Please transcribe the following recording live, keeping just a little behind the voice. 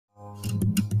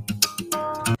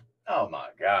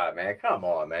God, man. Come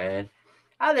on, man.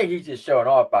 I think he's just showing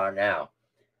off by now.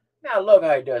 Man, I love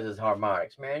how he does his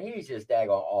harmonics, man. He's just daggone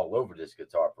all over this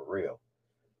guitar for real.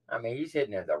 I mean, he's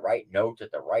hitting the right notes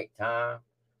at the right time.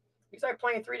 He's like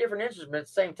playing three different instruments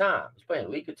at the same time. He's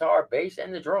playing lead guitar, bass,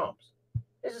 and the drums.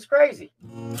 This is crazy.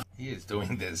 He is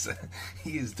doing this.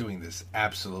 He is doing this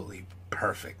absolutely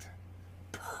perfect.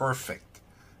 Perfect.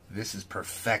 This is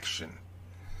perfection.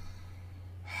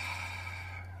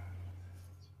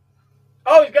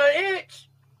 Oh, he's got an itch.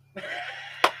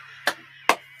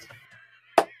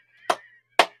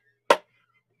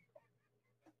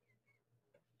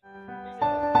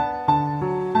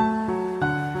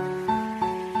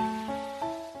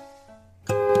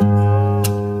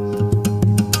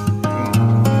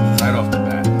 Right off the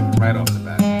bat. Right off the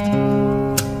bat.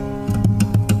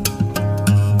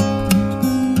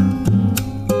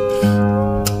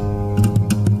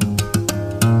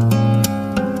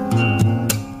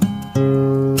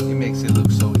 He makes it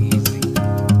look so easy.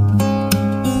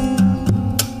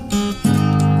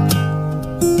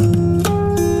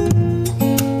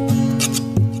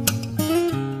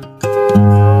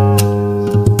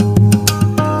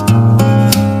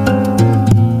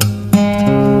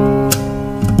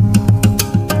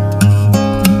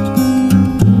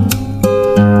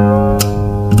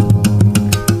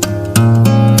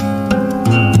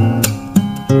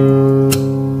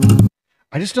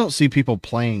 I just don't see people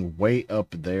playing way up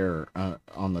there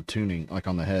on the tuning, like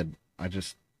on the head.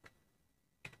 It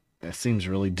seems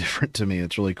really different to me.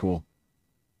 It's really cool.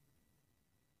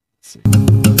 Let's see.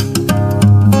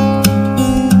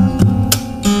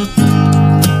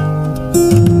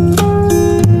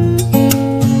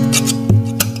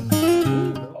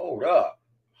 Hold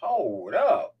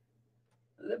up.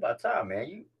 Alip Ba Ta,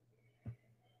 man.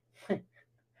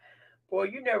 Boy,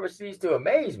 you never cease to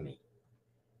amaze me.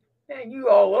 Man, you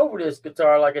all over this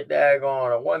guitar like a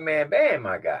daggone a one-man band,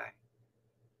 my guy.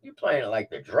 You playing it like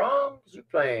the drums. You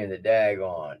playing the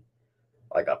daggone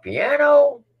like a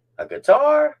piano, a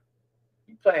guitar.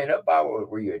 You playing up by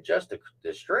where you adjust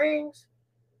the strings.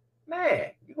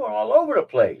 Man, you going all over the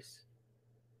place.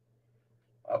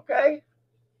 Okay.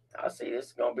 I see this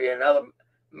is going to be another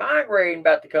migraine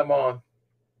about to come on.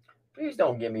 Please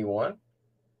don't give me one.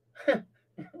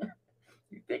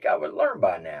 You think I would learn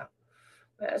by now.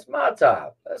 That's my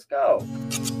top. Let's go.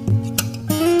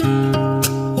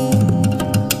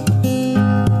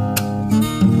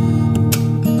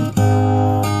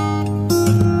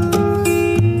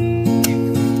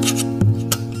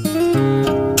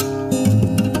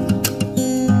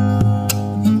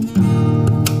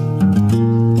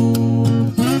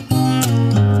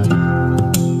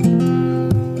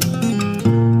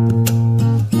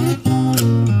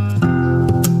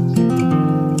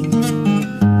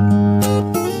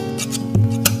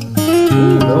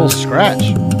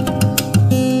 Scratch.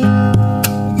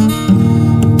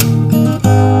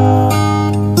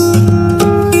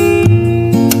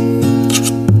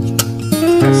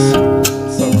 That's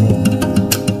so cool.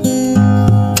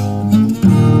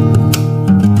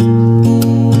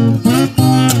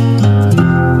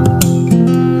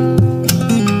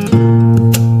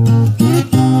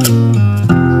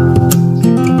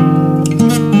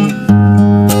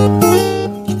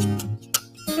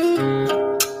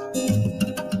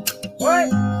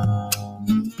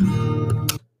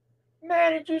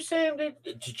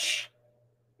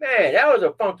 Man, that was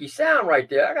a funky sound right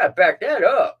there. I gotta back that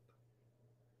up.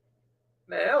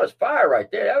 Man, that was fire right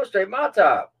there. That was straight my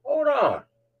top. Hold on.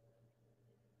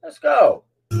 Let's go.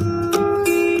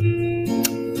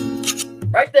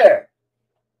 Right there.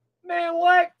 Man,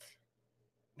 what?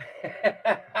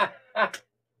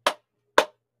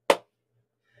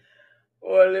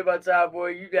 Boy, Alip Ba Ta, boy,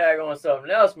 you daggone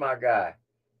something else, my guy.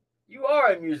 You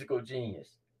are a musical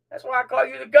genius. That's why I call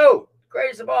you the GOAT.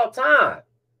 Greatest of all time.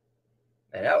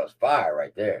 Man, that was fire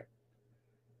right there.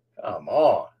 Come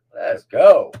on. Let's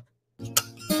go.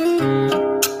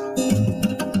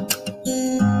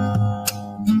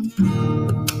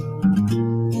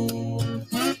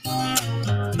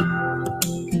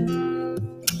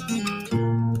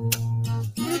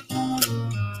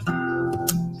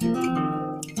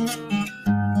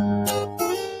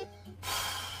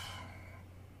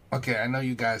 Okay, I know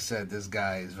you guys said this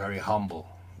guy is very humble,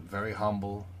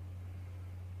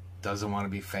 doesn't want to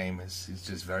be famous. He's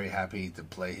just very happy to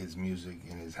play his music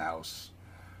in his house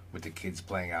with the kids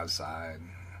playing outside,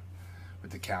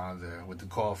 with the calendar, with the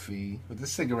coffee, with the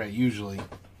cigarette usually.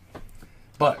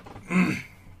 But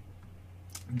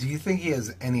do you think he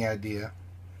has any idea,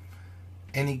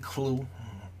 any clue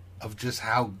of just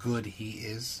how good he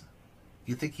is?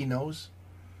 You think he knows?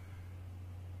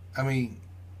 I mean,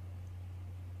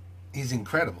 He's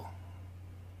incredible.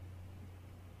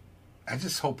 I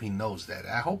just hope he knows that.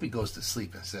 I hope he goes to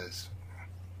sleep and says,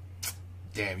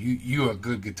 damn, you're a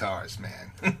good guitarist,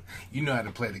 man. You know how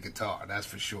to play the guitar, that's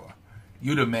for sure.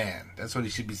 You the man. That's what he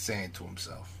should be saying to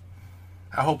himself.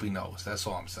 I hope he knows. That's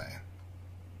all I'm saying.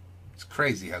 It's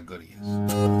crazy how good he is.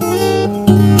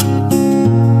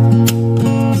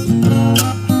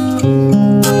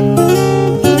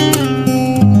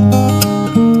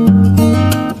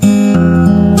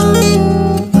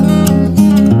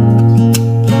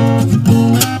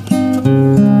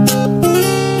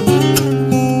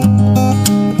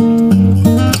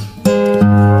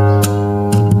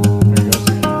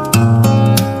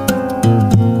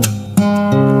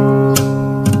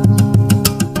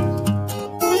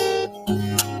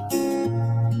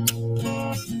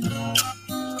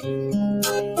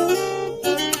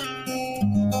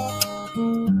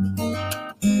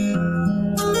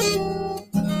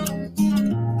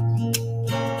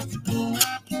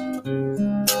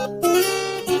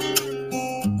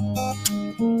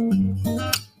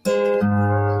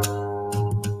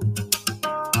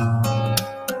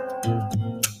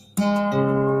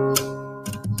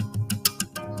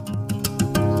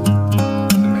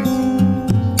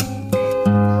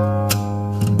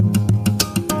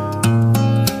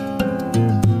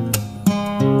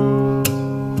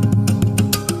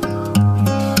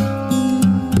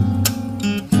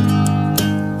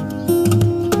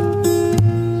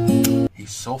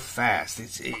 So fast.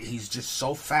 He's just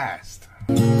so fast.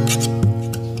 Oh,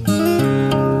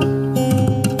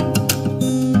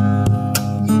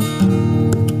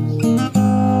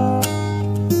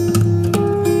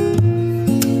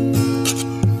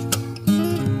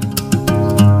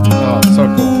 so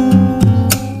cool.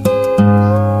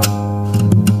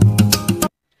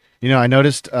 You know, I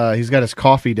noticed he's got his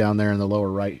coffee down there in the lower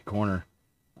right corner.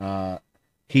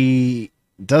 He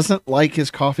doesn't like his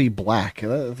coffee black.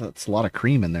 That's a lot of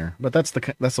cream in there, but that's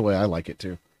the way I like it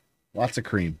too. Lots of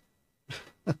cream.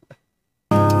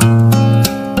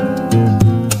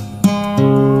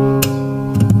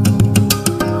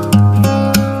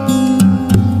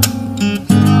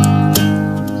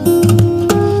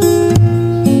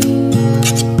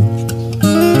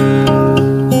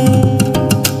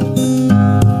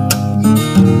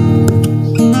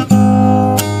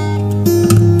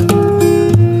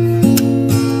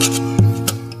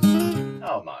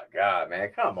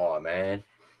 Come on, man.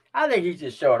 I think he's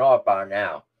just showing off by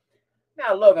now. Man,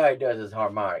 I love how he does his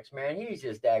harmonics, man. He's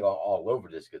just daggone all over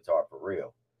this guitar for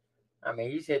real. I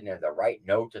mean, he's hitting the right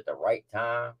notes at the right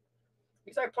time.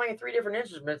 He's like playing 3 different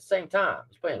instruments at the same time.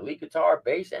 He's playing lead guitar,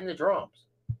 bass, and the drums.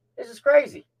 This is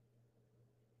crazy.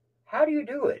 How do you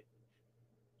do it?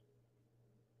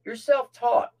 You're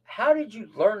self-taught. How did you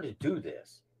learn to do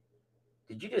this?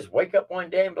 Did you just wake up one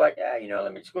day and be like, yeah, you know,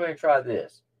 let me just go ahead and try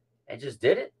this, and just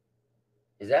did it?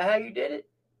 Is that how you did it?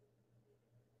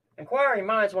 Inquiring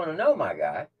minds want to know, my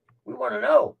guy. We want to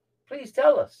know. Please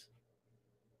tell us.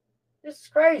 This is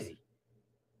crazy,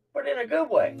 but in a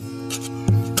good way.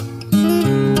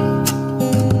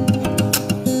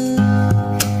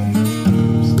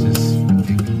 It's just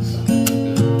ridiculous.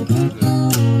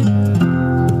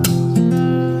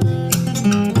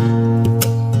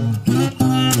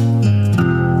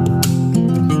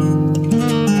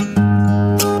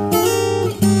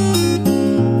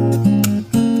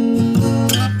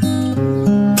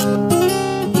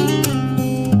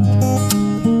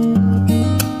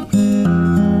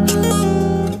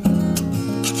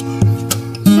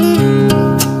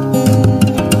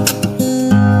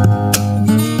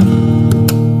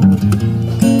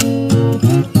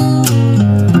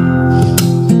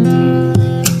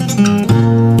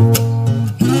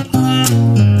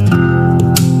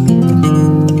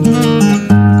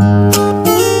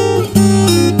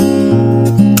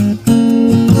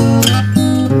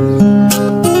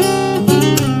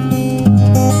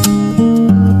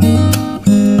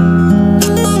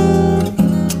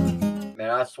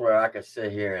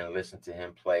 Sit here and listen to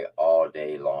him play all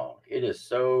day long. It is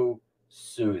so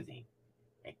soothing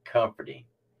and comforting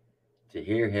to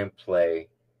hear him play.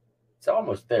 It's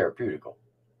almost therapeutical,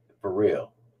 for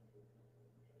real.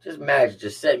 Just imagine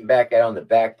just sitting back out on the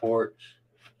back porch,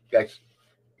 got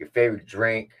your favorite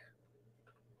drink,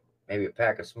 maybe a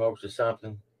pack of smokes or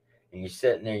something, and you're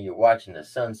sitting there and you're watching the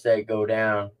sunset go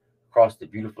down across the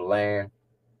beautiful land,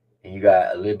 and you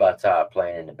got Alip Ba Ta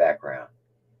playing in the background.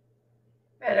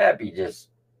 Man,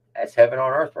 that's heaven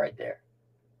on earth right there.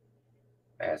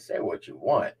 Man, say what you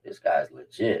want. This guy's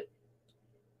legit.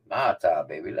 My time,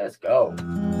 baby. Let's go.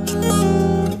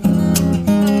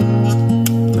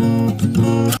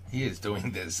 He is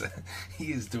doing this.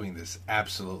 He is doing this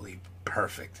absolutely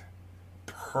perfect.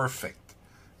 perfect.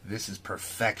 This is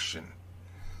perfection.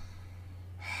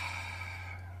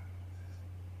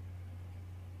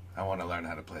 I want to learn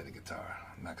how to play the guitar.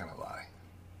 I'm not gonna lie.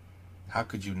 How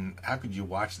could you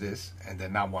watch this and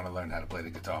then not want to learn how to play the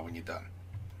guitar when you're done?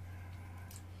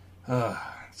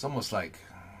 It's almost like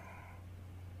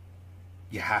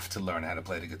you have to learn how to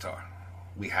play the guitar.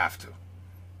 We have to.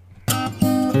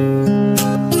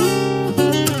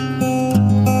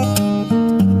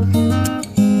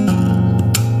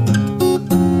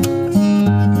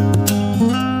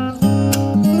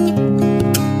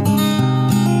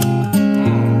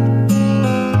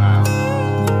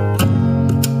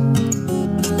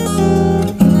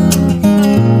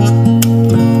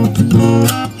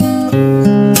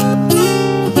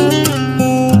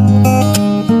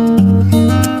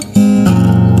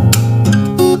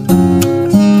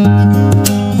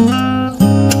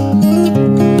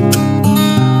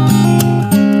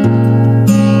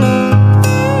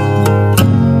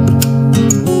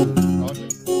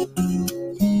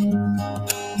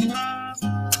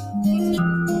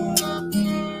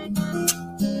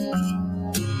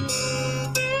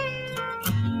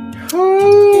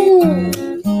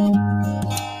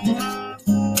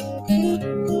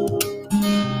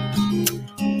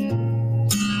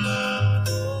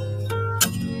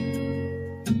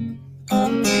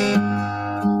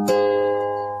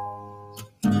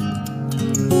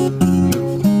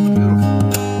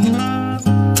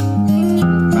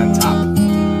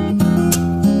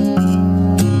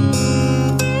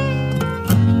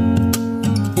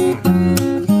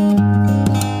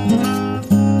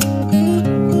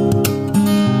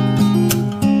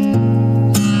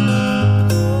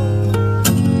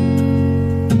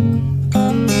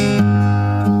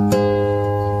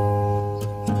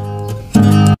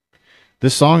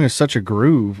 This song is such a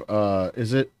groove.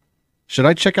 Should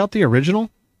I check out the original?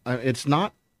 It's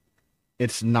not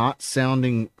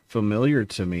sounding familiar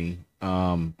to me.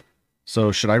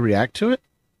 So should I react to it?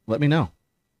 Let me know.